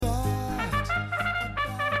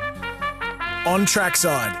On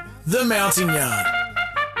Trackside, the Mounting Yard.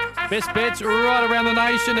 Best bets right around the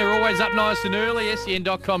nation. They're always up nice and early.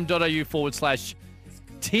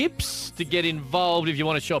 sen.com.au/tips to get involved if you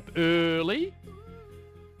want to shop early.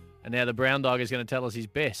 And now the brown dog is going to tell us his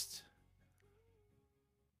best.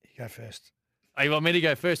 You go first. Oh, you want me to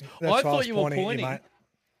go first? That's I why thought you were at you, pointing. mate.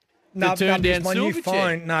 No, turn down my new Silverchair.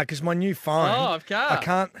 phone. No, because my new phone. Oh, of course.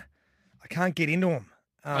 I can't get into them.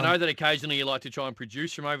 I know that occasionally you like to try and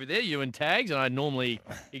produce from over there, you and Tags, and I normally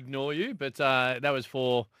ignore you, but that was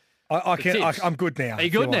for tips. I'm good now. Are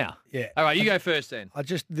you good now? Yeah. All right, you go first then.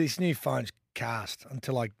 This new phone's cast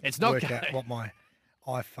until I work out what my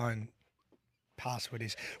iPhone password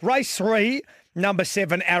is. Race 3, number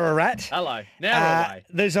 7, Ararat. Hello. Now we're away.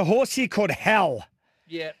 There's a horse here called Hell.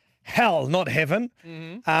 Yeah. Hell, not Heaven.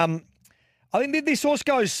 Mm-hmm. I think this horse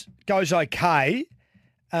goes okay.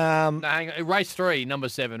 No, hang on. Race 3, number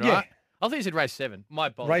 7, right? Yeah. I think you said race 7. My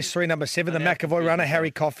apologies. Race 3, number 7, the now McAvoy confused runner, myself.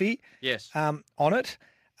 Harry Coffey. Yes. On it.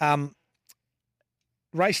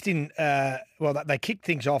 Raced in, they kicked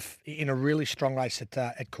things off in a really strong race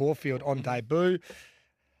at Caulfield on debut.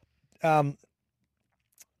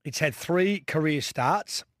 It's had 3 career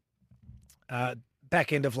starts.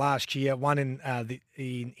 Back end of last year, one in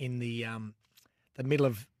the middle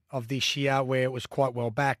of this year where it was quite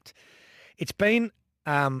well backed. It's been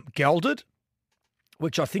gelded,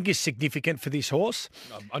 which I think is significant for this horse.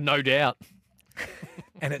 No doubt.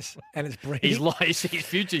 and it's breeding. His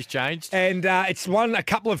future's changed. And it's won a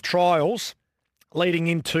couple of trials leading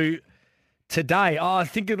into today. I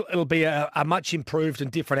think it'll be a much improved and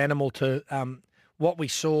different animal to what we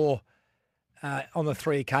saw on the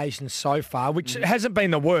 3 occasions so far, which hasn't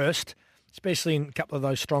been the worst, especially in a couple of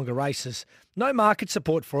those stronger races. No market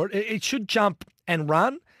support for it. It should jump and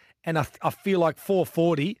run, and I feel like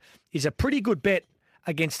 440 is a pretty good bet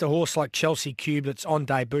against a horse like Chelsea Cube that's on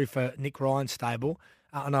debut for Nick Ryan's stable.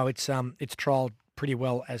 I know it's trialled pretty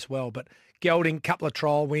well as well, but gelding, couple of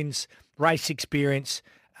trial wins, race experience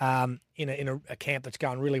in a camp that's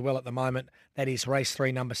going really well at the moment. That is race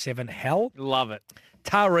 3, number 7, Hell. Love it.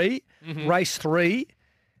 Tari, race 3,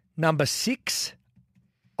 number 6,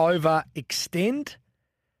 Over Extend,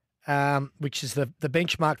 which is the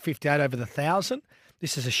benchmark 58 over the 1,000.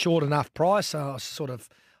 This is a short enough price. So I was sort of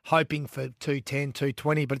hoping for 210,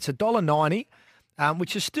 220, but it's $1.90,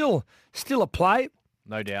 which is still a play.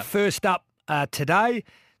 No doubt. First up today,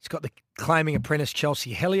 it's got the claiming apprentice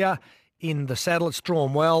Chelsea Hellier in the saddle. It's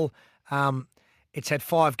drawn well. It's had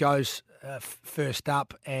 5 goes first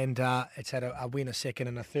up, and it's had a win, a second,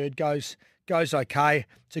 and a third. Goes okay.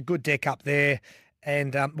 It's a good deck up there.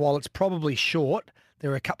 And while it's probably short,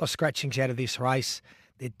 there are a couple of scratchings out of this race.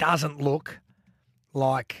 It doesn't look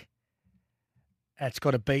like it's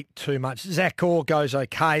got to beat too much. Zach Orr goes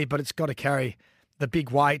okay, but it's got to carry the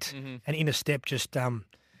big weight. And Inner Step just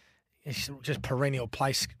perennial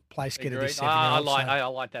place getter this 7-year-old. I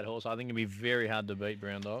like that horse. I think it'll be very hard to beat,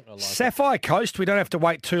 Brown Dog. I like Sapphire Coast, we don't have to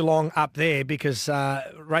wait too long up there because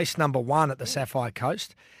race number 1 at the Sapphire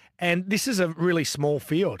Coast. And this is a really small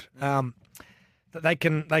field. They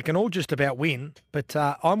can all just about win, but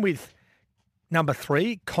I'm with number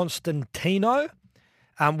 3, Constantino,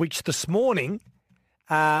 which this morning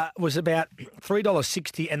was about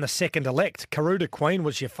 $3.60 and the second elect. Karuta Queen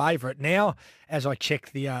was your favourite. Now, as I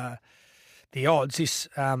check the odds, this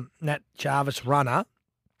Nat Jarvis runner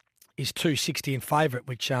is $2.60 in favourite,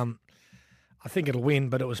 which I think it'll win,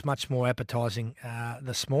 but it was much more appetising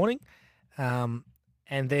this morning. And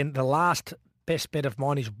then the last best bet of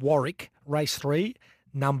mine is Warwick, race 3,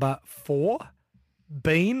 number 4,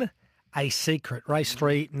 Bean A Secret, race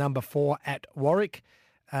 3, number 4 at Warwick.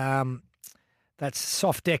 That's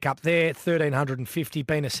soft deck up there, 1,350.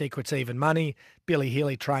 Bean A Secret's even money. Billy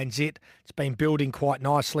Healy trains it. It's been building quite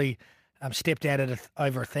nicely. Stepped out at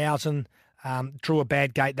over 1,000. Drew a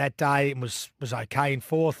bad gate that day and was okay in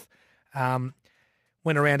 4th.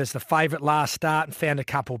 Went around as the favourite last start and found a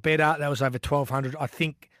couple better. That was over 1,200. I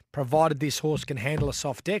think provided this horse can handle a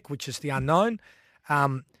soft deck, which is the unknown.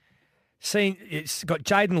 It's got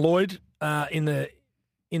Jaden Lloyd in the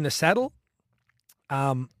saddle,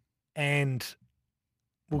 and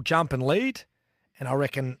will jump and lead, and I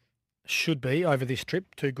reckon should be over this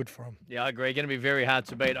trip. Too good for him. Yeah, I agree. Going to be very hard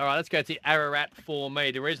to beat. All right, let's go to Ararat for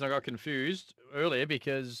me. The reason I got confused earlier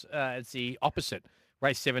because it's the opposite.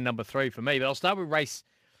 Race 7, number 3 for me. But I'll start with race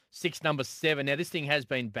 6, number 7. Now, this thing has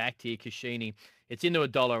been backed here, Kashini. It's into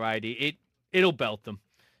 $1.80. It'll belt them.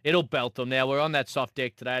 It'll belt them. Now, we're on that soft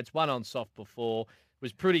deck today. It's won on soft before. It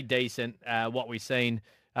was pretty decent, what we've seen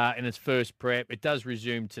in its first prep. It does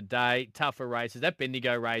resume today. Tougher races. That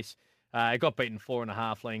Bendigo race, it got beaten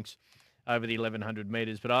 4.5 lengths. over the 1,100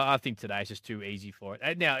 metres. But I think today's just too easy for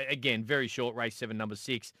it. Now, again, very short, race 7, number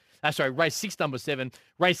 6. Race 6, number 7.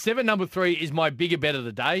 Race 7, number 3 is my bigger bet of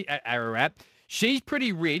the day at Ararat. She's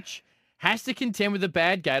pretty rich, has to contend with a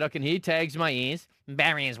bad gate. I can hear tags in my ears.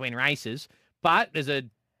 Barriers win races. But there's a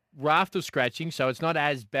raft of scratching, so it's not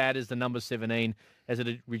as bad as the number 17 as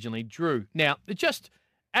it originally drew. Now, it just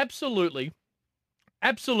absolutely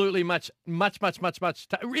much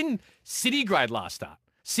in city grade last start.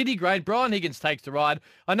 City grade, Brian Higgins takes the ride.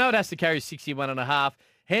 I know it has to carry 61.5.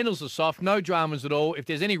 Handles are soft, no dramas at all. If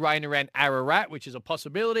there's any rain around Ararat, which is a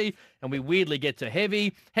possibility, and we weirdly get to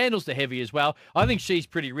heavy, handles the heavy as well. I think she's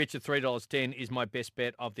pretty rich at $3.10 is my best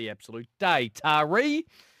bet of the absolute day. Tari,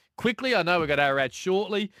 quickly, I know we've got Ararat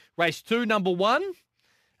shortly. Race 2, number 1.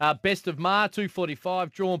 Best of Ma,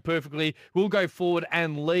 245, drawn perfectly. We'll go forward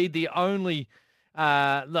and lead. The only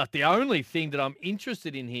thing that I'm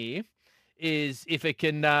interested in here is if it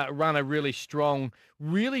can run a really strong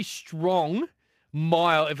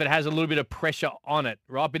mile if it has a little bit of pressure on it,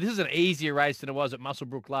 right? But this is an easier race than it was at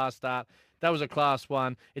Muswellbrook last start. That was a Class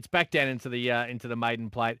 1. It's back down into the maiden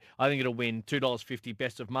plate. I think it'll win $2.50,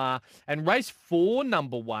 best of Ma. And race 4,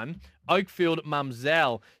 number 1, Oakfield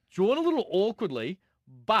Mumselle. Drawn a little awkwardly,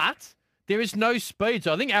 but there is no speed.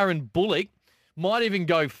 So I think Aaron Bullock might even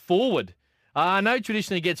go forward. I know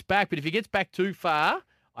traditionally he gets back, but if he gets back too far,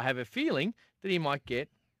 I have a feeling that he might get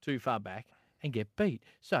too far back and get beat.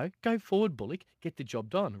 So go forward, Bullock. Get the job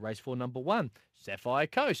done. Race 4, number 1, Sapphire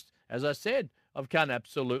Coast. As I said, I've come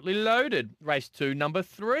absolutely loaded. Race 2, number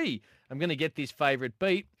 3. I'm going to get this favourite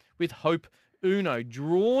beat with Hope Uno.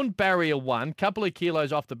 Drawn barrier 1, couple of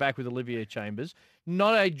kilos off the back with Olivia Chambers.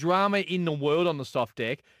 Not a drama in the world on the soft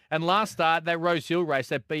deck. And last start, that Rose Hill race,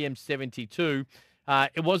 that BM72,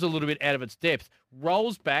 it was a little bit out of its depth.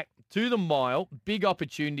 Rolls back to the mile. Big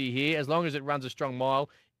opportunity here. As long as it runs a strong mile,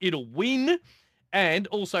 it'll win. And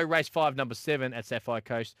also race 5, number 7 at Sapphire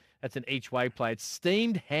Coast. That's an each-way play. It's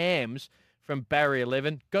Steamed Hams from barrier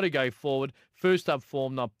 11. Got to go forward. First up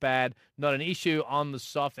form, not bad. Not an issue on the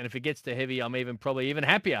soft. And if it gets to heavy, I'm probably even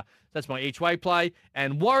happier. That's my each-way play.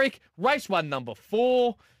 And Warwick, race 1, number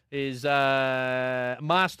 4 is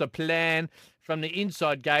Master Plan. From the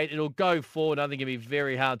inside gate, it'll go forward. I think it'll be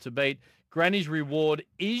very hard to beat. Granny's Reward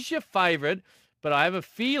is your favourite, but I have a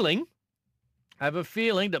feeling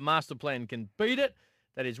that Master Plan can beat it.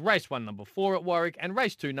 That is race 1, number 4 at Warwick, and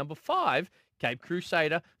race 2, number 5, Cape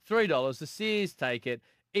Crusader, $3. The Sears take it.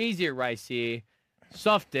 Easier race here.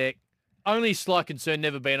 Soft deck. Only slight concern,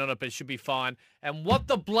 never been on it, but it should be fine. And what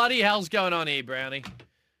the bloody hell's going on here, Brownie?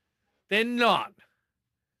 They're not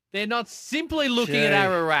simply looking at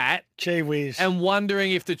Ararat Gee whiz. and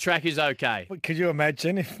wondering if the track is okay. Could you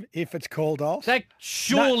imagine if it's called off? That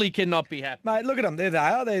surely cannot be happening. Mate, look at them. There they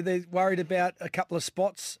are. They're worried about a couple of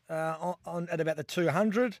spots on at about the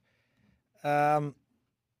 200.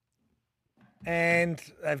 And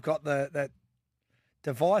they've got that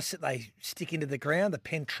device that they stick into the ground, the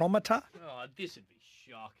pentrometer. Oh, this would be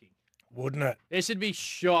shocking. Wouldn't it? This would be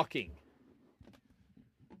shocking.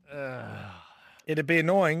 It'd be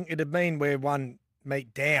annoying. It'd mean we're one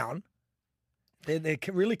meet down. They're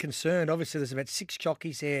really concerned. Obviously, there's about 6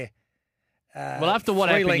 jockeys here. Well, after what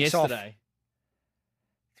happened yesterday.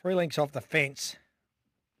 3 lengths off the fence.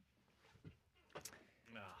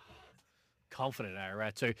 Confident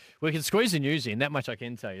Ararat too. We can squeeze the news in, that much I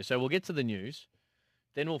can tell you. So we'll get to the news,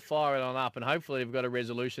 then we'll fire it on up, and hopefully we've got a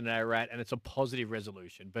resolution at Ararat, and it's a positive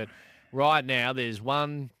resolution. But right now, there's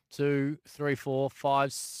 1, 2, 3, 4,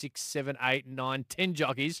 5, 6, 7, 8, 9, 10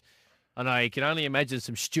 jockeys. I know you can only imagine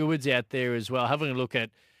some stewards out there as well, having a look at,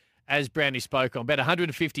 as Brownie spoke on, about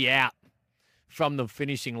 150 out from the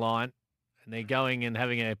finishing line, and they're going and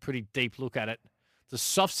having a pretty deep look at it. It's a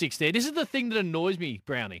soft 6 there. This is the thing that annoys me,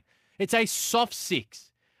 Brownie. It's a soft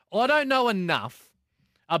 6. I don't know enough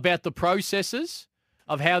about the processes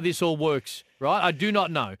of how this all works, right? I do not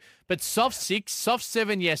know. But soft 6, soft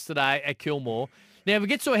 7 yesterday at Kilmore. Now, if it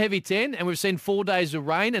gets to a heavy 10 and we've seen 4 days of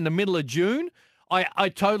rain in the middle of June, I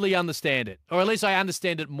totally understand it, or at least I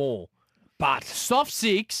understand it more. But soft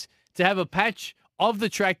 6, to have a patch of the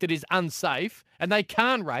track that is unsafe and they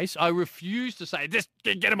can't race, I refuse to say, just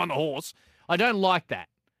get them on the horse. I don't like that,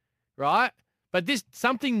 right? But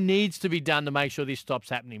something needs to be done to make sure this stops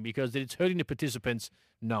happening because it's hurting the participants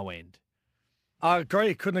no end. I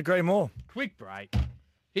agree. Couldn't agree more. Quick break.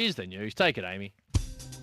 Here's the news. Take it, Amy.